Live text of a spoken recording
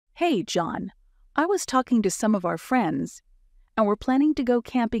Hey, John, I was talking to some of our friends, and we're planning to go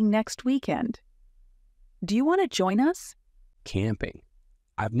camping next weekend. Do you want to join us? Camping.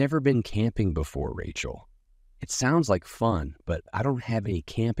 I've never been camping before, Rachel. It sounds like fun, but I don't have any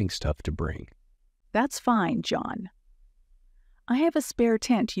camping stuff to bring. That's fine, John. I have a spare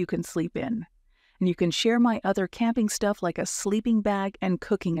tent you can sleep in, and you can share my other camping stuff like a sleeping bag and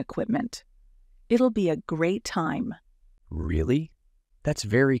cooking equipment. It'll be a great time. Really? That's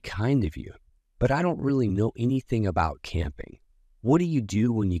very kind of you, but I don't really know anything about camping. What do you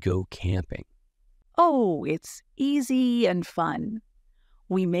do when you go camping? Oh, it's easy and fun.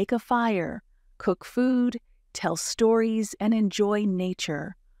 We make a fire, cook food, tell stories, and enjoy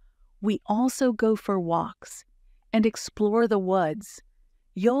nature. We also go for walks and explore the woods.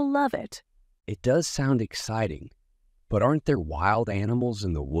 You'll love it. It does sound exciting, but aren't there wild animals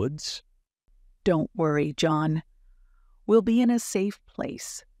in the woods? Don't worry, John. We'll be in a safe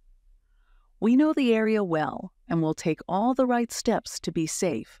place. We know the area well, and we'll take all the right steps to be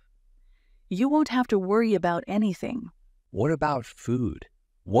safe. You won't have to worry about anything. What about food?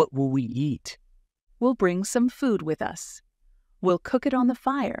 What will we eat? We'll bring some food with us. We'll cook it on the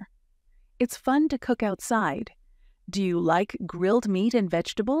fire. It's fun to cook outside. Do you like grilled meat and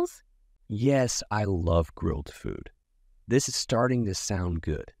vegetables? Yes, I love grilled food. This is starting to sound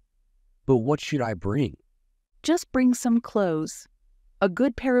good. But what should I bring? Just bring some clothes, a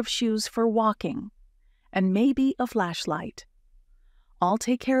good pair of shoes for walking, and maybe a flashlight. I'll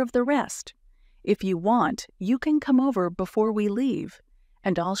take care of the rest. If you want, you can come over before we leave,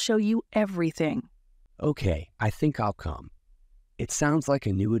 and I'll show you everything. Okay, I think I'll come. It sounds like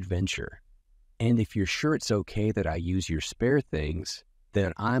a new adventure. And if you're sure it's okay that I use your spare things,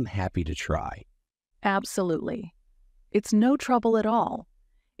 then I'm happy to try. Absolutely. It's no trouble at all.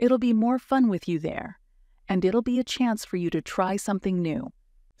 It'll be more fun with you there, and it'll be a chance for you to try something new.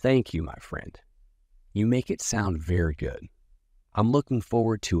 Thank you, my friend. You make it sound very good. I'm looking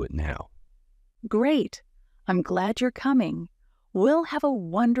forward to it now. Great. I'm glad you're coming. We'll have a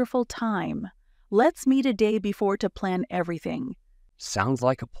wonderful time. Let's meet a day before to plan everything. Sounds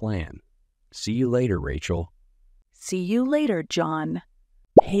like a plan. See you later, Rachel. See you later, John.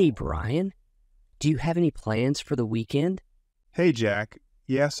 Hey, Brian. Do you have any plans for the weekend? Hey, Jack.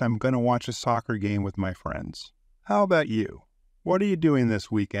 Yes, I'm going to watch a soccer game with my friends. How about you? What are you doing this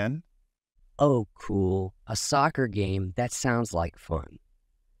weekend? Oh, cool. A soccer game. That sounds like fun.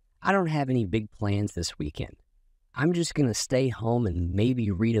 I don't have any big plans this weekend. I'm just going to stay home and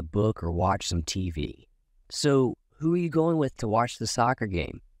maybe read a book or watch some TV. So, who are you going with to watch the soccer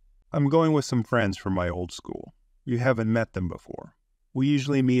game? I'm going with some friends from my old school. You haven't met them before. We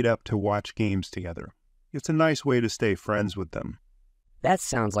usually meet up to watch games together. It's a nice way to stay friends with them. That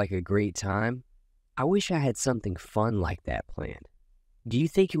sounds like a great time. I wish I had something fun like that planned. Do you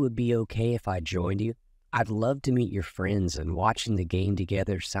think it would be okay if I joined you? I'd love to meet your friends, and watching the game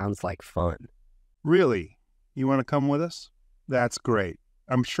together sounds like fun. Really? You want to come with us? That's great.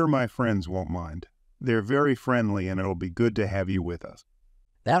 I'm sure my friends won't mind. They're very friendly, and it'll be good to have you with us.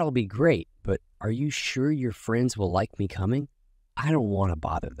 That'll be great, but are you sure your friends will like me coming? I don't want to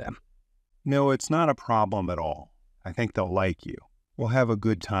bother them. No, it's not a problem at all. I think they'll like you. We'll have a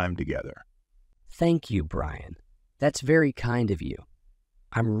good time together. Thank you, Brian. That's very kind of you.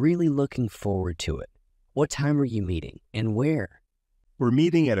 I'm really looking forward to it. What time are you meeting, and where? We're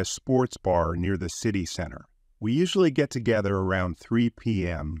meeting at a sports bar near the city center. We usually get together around 3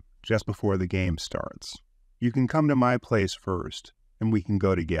 p.m., just before the game starts. You can come to my place first, and we can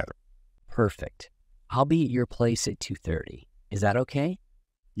go together. Perfect. I'll be at your place at 2:30. Is that okay?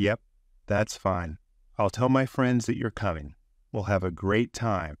 Yep, that's fine. I'll tell my friends that you're coming. We'll have a great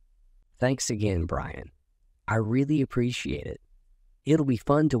time. Thanks again, Brian. I really appreciate it. It'll be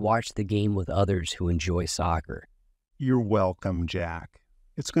fun to watch the game with others who enjoy soccer. You're welcome, Jack.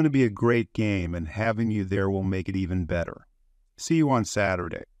 It's going to be a great game, and having you there will make it even better. See you on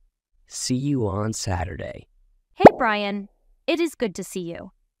Saturday. See you on Saturday. Hey, Brian. It is good to see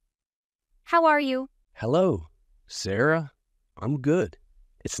you. How are you? Hello, Sarah. I'm good.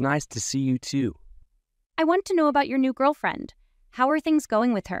 It's nice to see you too. I want to know about your new girlfriend. How are things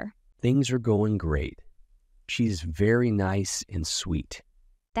going with her? Things are going great. She's very nice and sweet.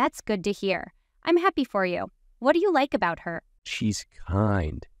 That's good to hear. I'm happy for you. What do you like about her? She's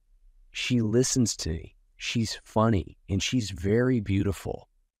kind. She listens to me. She's funny, and she's very beautiful.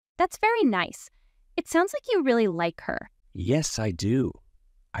 That's very nice. It sounds like you really like her. Yes, I do.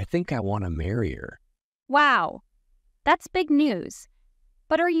 I think I want to marry her. Wow. That's big news.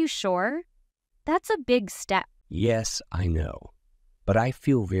 But are you sure? That's a big step. Yes, I know. But I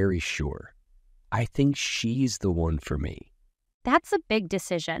feel very sure. I think she's the one for me. That's a big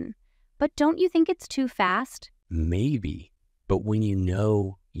decision. But don't you think it's too fast? Maybe, but when you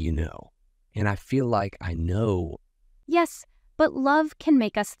know, you know. And I feel like I know. Yes, but love can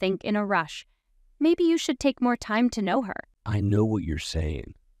make us think in a rush. Maybe you should take more time to know her. I know what you're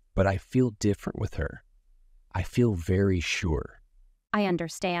saying, but I feel different with her. I feel very sure. I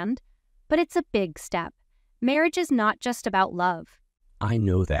understand, but it's a big step. Marriage is not just about love. I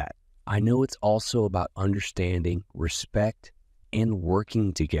know that. I know it's also about understanding, respect, and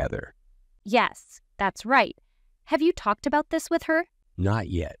working together. Yes, that's right. Have you talked about this with her? Not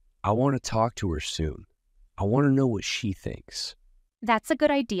yet. I want to talk to her soon. I want to know what she thinks. That's a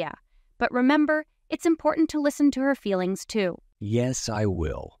good idea. But remember, it's important to listen to her feelings too. Yes, I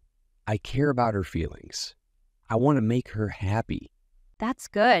will. I care about her feelings. I want to make her happy. That's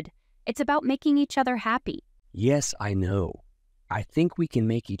good. It's about making each other happy. Yes, I know. I think we can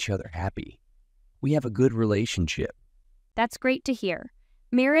make each other happy. We have a good relationship. That's great to hear.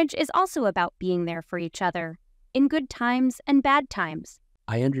 Marriage is also about being there for each other, in good times and bad times.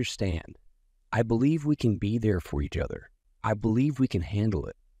 I understand. I believe we can be there for each other. I believe we can handle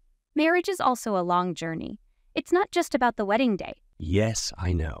it. Marriage is also a long journey. It's not just about the wedding day. Yes,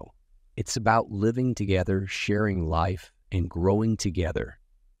 I know. It's about living together, sharing life, and growing together.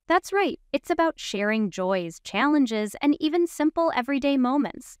 That's right. It's about sharing joys, challenges, and even simple everyday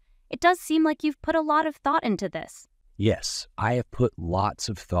moments. It does seem like you've put a lot of thought into this. Yes, I have put lots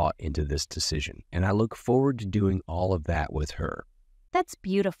of thought into this decision, and I look forward to doing all of that with her. That's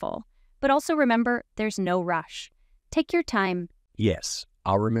beautiful. But also remember, there's no rush. Take your time. Yes,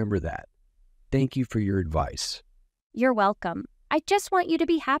 I'll remember that. Thank you for your advice. You're welcome. I just want you to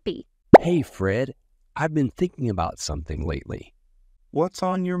be happy. Hey, Fred, I've been thinking about something lately. What's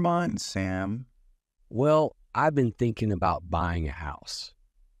on your mind, Sam? Well, I've been thinking about buying a house.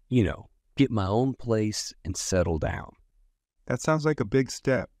 You know, get my own place and settle down. That sounds like a big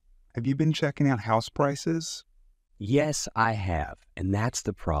step. Have you been checking out house prices? Yes, I have, and that's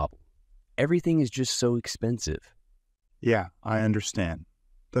the problem. Everything is just so expensive. Yeah, I understand.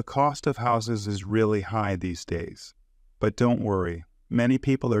 The cost of houses is really high these days. But don't worry, many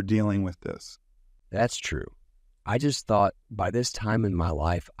people are dealing with this. That's true. I just thought by this time in my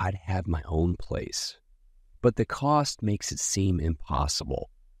life I'd have my own place. But the cost makes it seem impossible.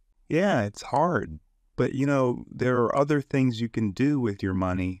 Yeah, it's hard. But there are other things you can do with your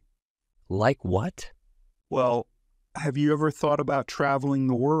money. Like what? Well, have you ever thought about traveling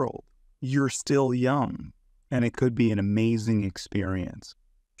the world? You're still young, and it could be an amazing experience.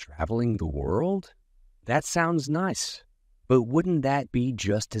 Traveling the world? That sounds nice. But wouldn't that be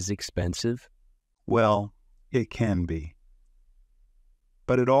just as expensive? Well, it can be.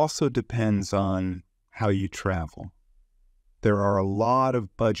 But it also depends on how you travel. There are a lot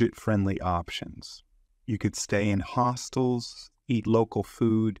of budget-friendly options. You could stay in hostels, eat local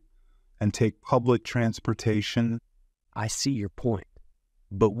food, and take public transportation. I see your point.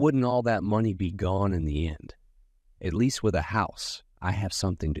 But wouldn't all that money be gone in the end? At least with a house, I have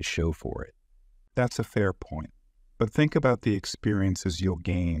something to show for it. That's a fair point. But think about the experiences you'll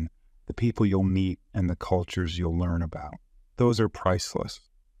gain, the people you'll meet, and the cultures you'll learn about. Those are priceless.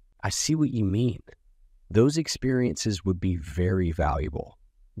 I see what you mean. Those experiences would be very valuable,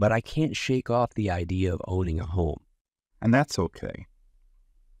 but I can't shake off the idea of owning a home. And that's okay.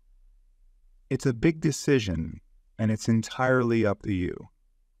 It's a big decision, and it's entirely up to you.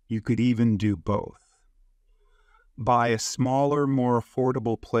 You could even do both. Buy a smaller, more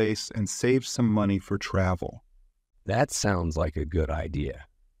affordable place and save some money for travel. That sounds like a good idea.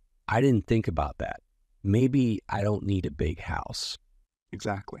 I didn't think about that. Maybe I don't need a big house.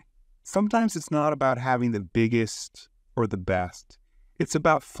 Exactly. Sometimes it's not about having the biggest or the best. It's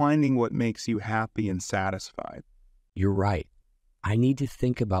about finding what makes you happy and satisfied. You're right. I need to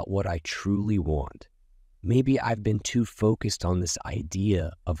think about what I truly want. Maybe I've been too focused on this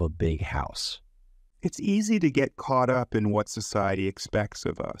idea of a big house. It's easy to get caught up in what society expects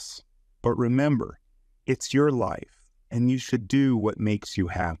of us. But remember, it's your life, and you should do what makes you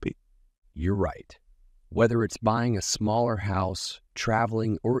happy. You're right. Whether it's buying a smaller house,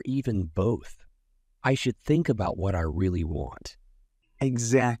 traveling, or even both, I should think about what I really want.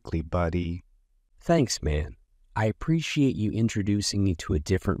 Exactly, buddy. Thanks, man. I appreciate you introducing me to a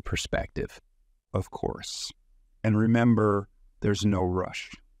different perspective. Of course. And remember, there's no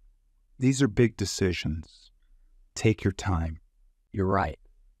rush. These are big decisions. Take your time. You're right.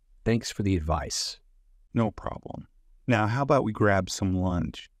 Thanks for the advice. No problem. Now, how about we grab some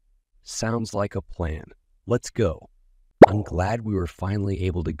lunch? Sounds like a plan. Let's go. I'm glad we were finally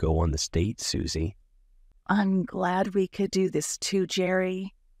able to go on this date, Susie. I'm glad we could do this too,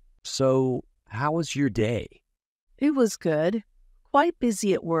 Jerry. So, how was your day? It was good. Quite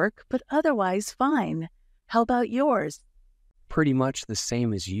busy at work, but otherwise fine. How about yours? Pretty much the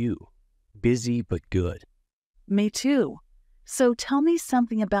same as you. Busy but good. Me too. So tell me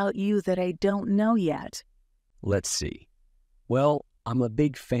something about you that I don't know yet. Let's see. Well, I'm a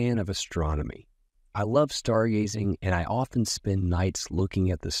big fan of astronomy. I love stargazing and I often spend nights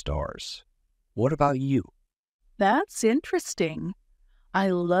looking at the stars. What about you? That's interesting. I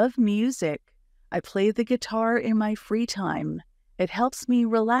love music. I play the guitar in my free time. It helps me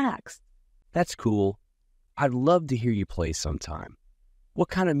relax. That's cool. I'd love to hear you play sometime. What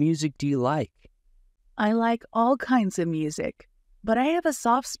kind of music do you like? I like all kinds of music, but I have a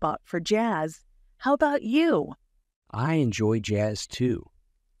soft spot for jazz. How about you? I enjoy jazz too.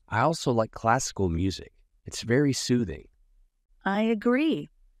 I also like classical music. It's very soothing. I agree.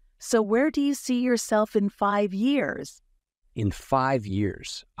 So where do you see yourself in 5 years? In 5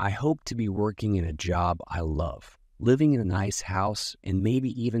 years, I hope to be working in a job I love, living in a nice house, and maybe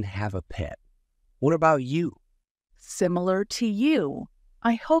even have a pet. What about you? Similar to you.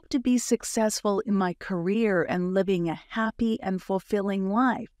 I hope to be successful in my career and living a happy and fulfilling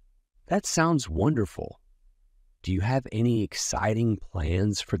life. That sounds wonderful. Do you have any exciting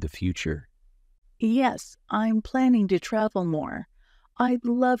plans for the future? Yes, I'm planning to travel more. I'd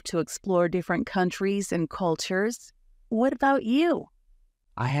love to explore different countries and cultures. What about you?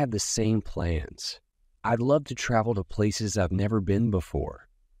 I have the same plans. I'd love to travel to places I've never been before.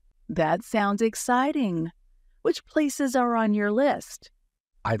 That sounds exciting. Which places are on your list?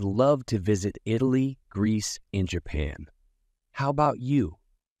 I'd love to visit Italy, Greece, and Japan. How about you?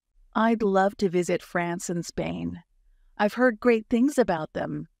 I'd love to visit France and Spain. I've heard great things about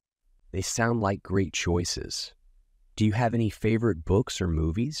them. They sound like great choices. Do you have any favorite books or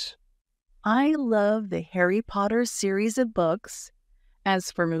movies? I love the Harry Potter series of books.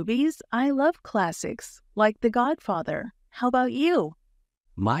 As for movies, I love classics like The Godfather. How about you?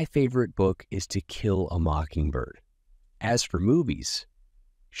 My favorite book is To Kill a Mockingbird. As for movies,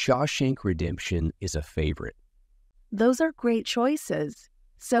 Shawshank Redemption is a favorite. Those are great choices.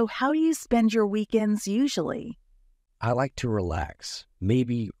 So how do you spend your weekends usually? I like to relax,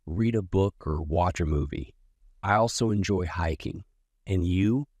 maybe read a book or watch a movie. I also enjoy hiking. And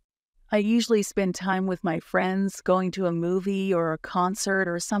you? I usually spend time with my friends, going to a movie or a concert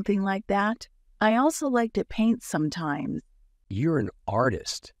or something like that. I also like to paint sometimes. You're an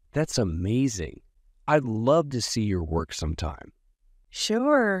artist. That's amazing. I'd love to see your work sometime.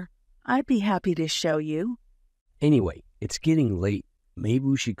 Sure, I'd be happy to show you. Anyway, it's getting late. Maybe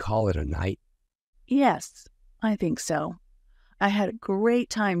we should call it a night. Yes, I think so. I had a great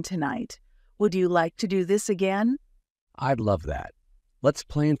time tonight. Would you like to do this again? I'd love that. Let's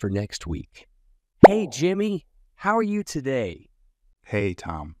plan for next week. Hey, Jimmy, how are you today? Hey,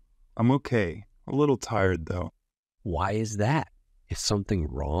 Tom. I'm okay. A little tired, though. Why is that? Is something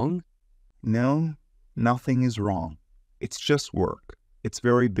wrong? No, nothing is wrong. It's just work. It's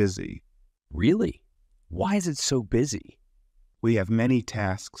very busy. Really? Why is it so busy? We have many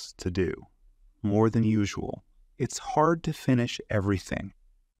tasks to do, more than usual. It's hard to finish everything.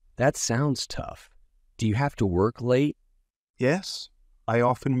 That sounds tough. Do you have to work late? Yes, I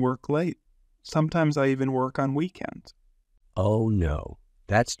often work late. Sometimes I even work on weekends. Oh no,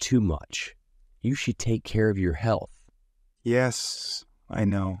 that's too much. You should take care of your health. Yes, I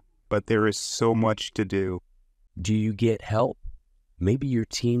know, but there is so much to do. Do you get help? Maybe your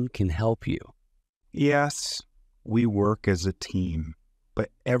team can help you. Yes, we work as a team, but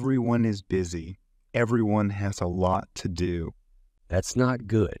everyone is busy. Everyone has a lot to do. That's not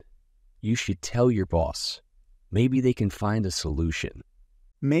good. You should tell your boss. Maybe they can find a solution.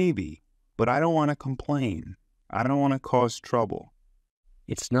 Maybe, but I don't want to complain. I don't want to cause trouble.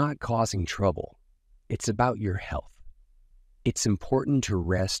 It's not causing trouble. It's about your health. It's important to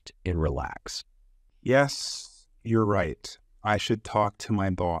rest and relax. Yes, you're right. I should talk to my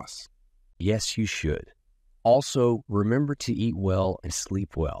boss. Yes, you should. Also, remember to eat well and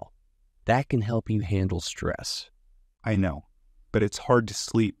sleep well. That can help you handle stress. I know, but it's hard to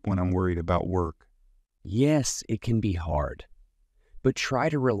sleep when I'm worried about work. Yes, it can be hard. But try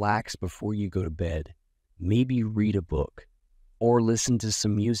to relax before you go to bed. Maybe read a book or listen to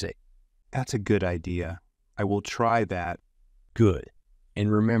some music. That's a good idea. I will try that. Good.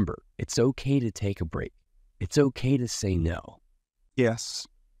 And remember, it's okay to take a break. It's okay to say no. Yes,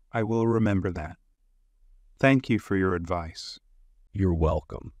 I will remember that. Thank you for your advice. You're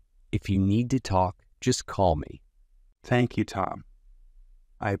welcome. If you need to talk, just call me. Thank you, Tom.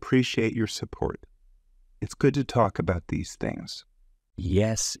 I appreciate your support. It's good to talk about these things.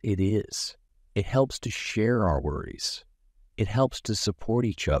 Yes, it is. It helps to share our worries. It helps to support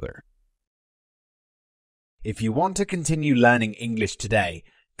each other. If you want to continue learning English today,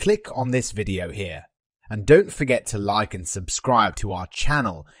 click on this video here. And don't forget to like and subscribe to our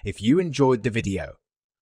channel if you enjoyed the video.